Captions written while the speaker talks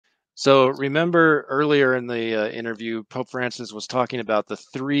So remember earlier in the interview, Pope Francis was talking about the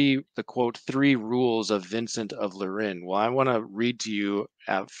quote, three rules of Vincent of Lérins. Well, I want to read to you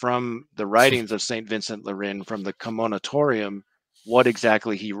from the writings of St. Vincent Lérins from the Commonatorium what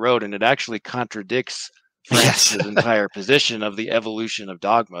exactly he wrote, and it actually contradicts Yes. Francis's entire position of the evolution of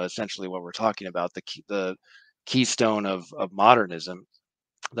dogma, essentially what we're talking about, the keystone of modernism,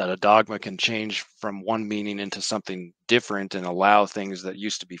 that a dogma can change from one meaning into something different and allow things that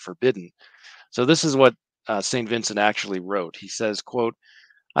used to be forbidden. So this is what St. Vincent actually wrote. He says, quote,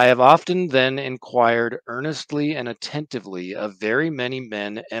 I have often then inquired earnestly and attentively of very many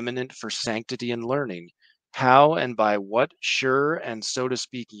men eminent for sanctity and learning, how and by what sure and, so to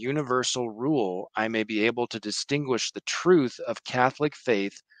speak, universal rule I may be able to distinguish the truth of Catholic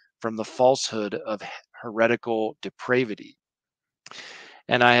faith from the falsehood of heretical depravity.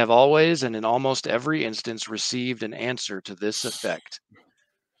 And I have always and in almost every instance received an answer to this effect,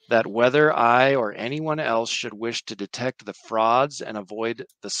 that whether I or anyone else should wish to detect the frauds and avoid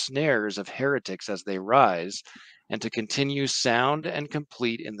the snares of heretics as they rise, and to continue sound and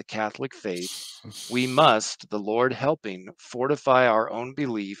complete in the Catholic faith, we must, the Lord helping, fortify our own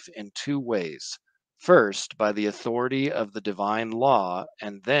belief in two ways. First, by the authority of the divine law,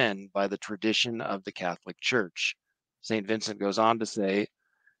 and then by the tradition of the Catholic Church. St. Vincent goes on to say,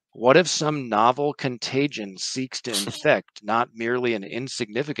 what if some novel contagion seeks to infect not merely an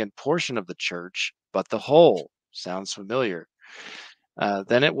insignificant portion of the church, but the whole? Sounds familiar.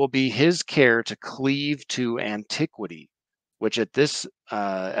 Then it will be his care to cleave to antiquity, which at this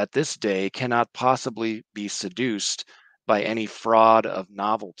day cannot possibly be seduced by any fraud of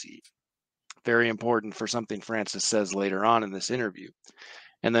novelty. Very important for something Francis says later on in this interview.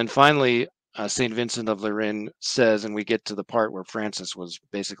 And then finally, St. Vincent of Lérins says, and we get to the part where Francis was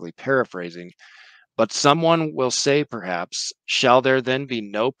basically paraphrasing, but someone will say perhaps, shall there then be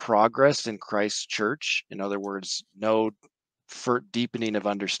no progress in Christ's church? In other words, no deepening of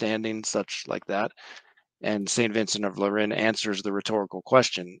understanding, such like that. And St. Vincent of Lérins answers the rhetorical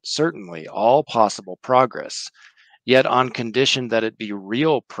question, certainly all possible progress, yet on condition that it be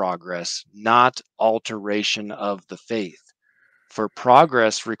real progress, not alteration of the faith. For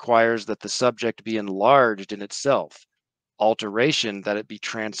progress requires that the subject be enlarged in itself, alteration that it be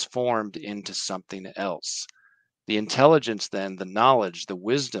transformed into something else. The intelligence, then, the knowledge, the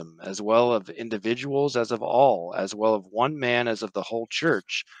wisdom, as well of individuals as of all, as well of one man as of the whole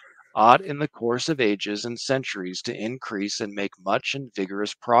church, ought in the course of ages and centuries to increase and make much and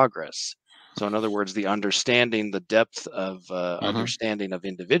vigorous progress. So, in other words, the understanding, the depth of Hmm. understanding of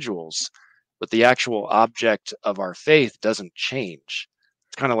individuals, but the actual object of our faith doesn't change.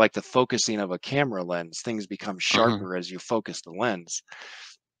 It's kind of like the focusing of a camera lens. Things become Hmm. sharper as you focus the lens.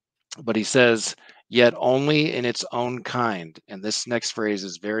 But he says, yet only in its own kind. And this next phrase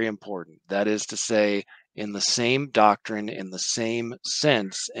is very important. That is to say, in the same doctrine, in the same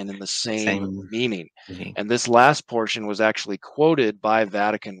sense, and in the same Same meaning. meaning. And this last portion was actually quoted by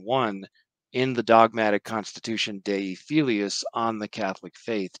Vatican I in the dogmatic constitution Dei Filius on the Catholic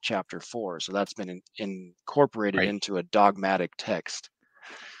faith, chapter 4. So that's been incorporated Right. into a dogmatic text.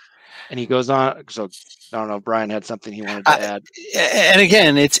 And he goes on. So I don't know, Brian had something he wanted Uh, to add. and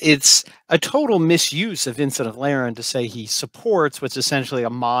again, it's a total misuse of Vincent of Lérins to say he supports what's essentially a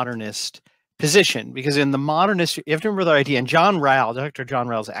modernist position, because in the modernist, you have to remember the idea. And Dr. John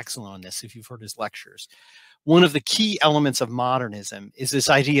Ryle is excellent on this. If you've heard his lectures, one of the key elements of modernism is this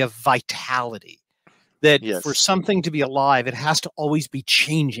idea of vitality. That for Yes. something to be alive, it has to always be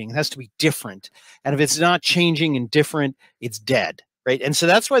changing. It has to be different. And if it's not changing and different, it's dead. Right. And so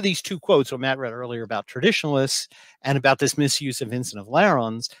that's why these two quotes, what Matt read earlier about traditionalists and about this misuse of Vincent of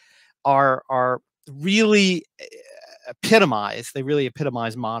Lérins, are really they really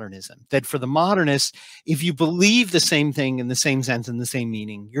epitomize modernism. That for the modernists, if you believe the same thing in the same sense, in the same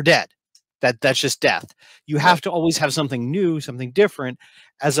meaning, you're dead. That's just death. You have Right. to always have something new, something different,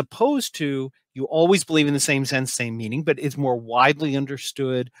 as opposed to you always believe in the same sense, same meaning, but it's more widely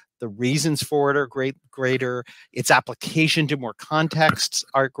understood. The reasons for it are greater. Its application to more contexts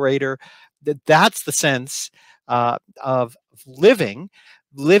are greater. That's the sense of living.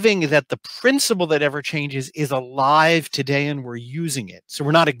 Living that the principle that ever changes is alive today and we're using it. So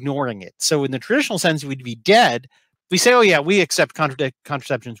we're not ignoring it. So in the traditional sense, we'd be dead. We say, oh, yeah, we accept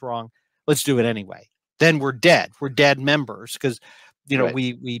contraception's wrong. Let's do it anyway. Then we're dead. We're dead members because Right.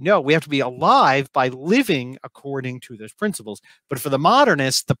 we know we have to be alive by living according to those principles. But for the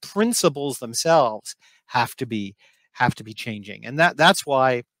modernists, the principles themselves have to be changing, and that's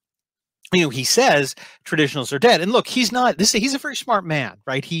why he says traditionalists are dead. And look, he's not this. He's a very smart man,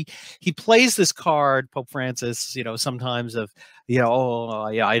 right? He plays this card, Pope Francis, sometimes of, oh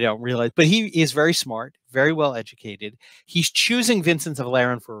yeah, I don't realize, but he is very smart, very well educated. He's choosing Vincent of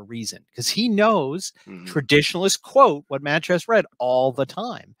Lérins for a reason, because he knows traditionalists quote what Matt just read all the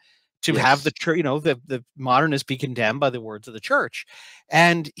time, to have the church, the modernists be condemned by the words of the church.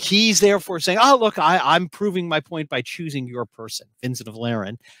 And he's therefore saying, oh, look, I'm proving my point by choosing your person, Vincent of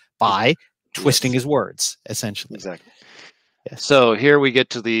Lérins, by twisting his words, essentially. Exactly. Yes. So here we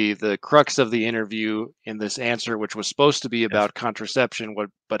get to the crux of the interview in this answer, which was supposed to be about contraception,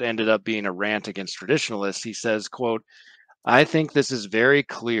 but ended up being a rant against traditionalists. He says, quote, "I think this is very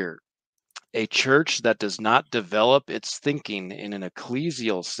clear. A church that does not develop its thinking in an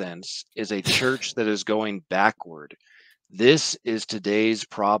ecclesial sense is a church that is going backward. This is today's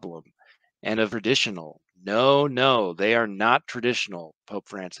problem. And of traditional. No, they are not traditional," Pope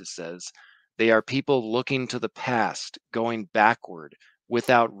Francis says. "They are people looking to the past, going backward,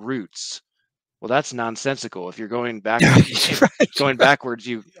 without roots." Well, that's nonsensical. If you're going backwards, backwards,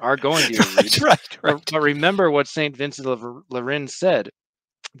 you are going to your roots. Right. But remember what Saint Vincent of Lérins said,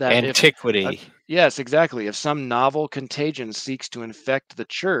 that antiquity. yes, exactly. If some novel contagion seeks to infect the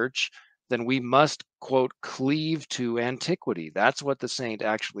church, then we must, quote, cleave to antiquity. That's what the saint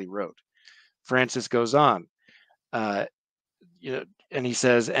actually wrote. Francis goes on, and he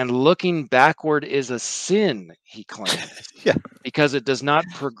says, "And looking backward is a sin," he claims, because it does not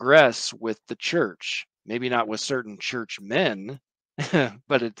progress with the church. Maybe not with certain church men,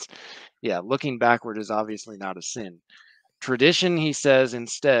 but looking backward is obviously not a sin. Tradition, he says,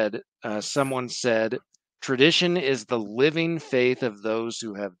 instead, someone said, tradition is the living faith of those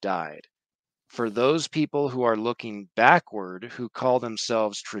who have died. For those people who are looking backward, who call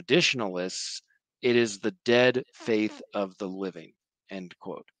themselves traditionalists, it is the dead faith of the living, end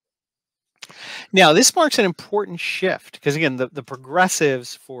quote. Now, this marks an important shift, because again, the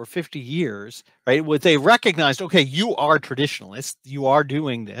progressives for 50 years, right, what they recognized, okay, you are traditionalists, you are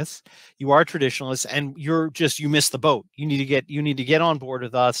doing this, you are traditionalists, and you missed the boat. You need to get on board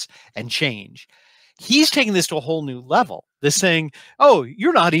with us and change. He's taking this to a whole new level. This saying, oh,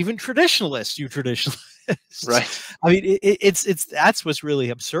 you're not even traditionalists, you traditionalists. Right. I mean, that's what's really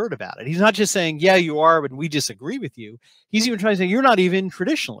absurd about it. He's not just saying, yeah, you are, but we disagree with you. He's even trying to say, you're not even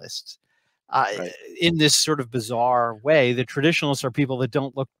traditionalists. In this sort of bizarre way, the traditionalists are people that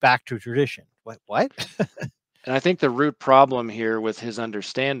don't look back to tradition. What? And I think the root problem here with his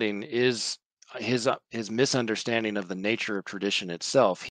understanding is his misunderstanding of the nature of tradition itself.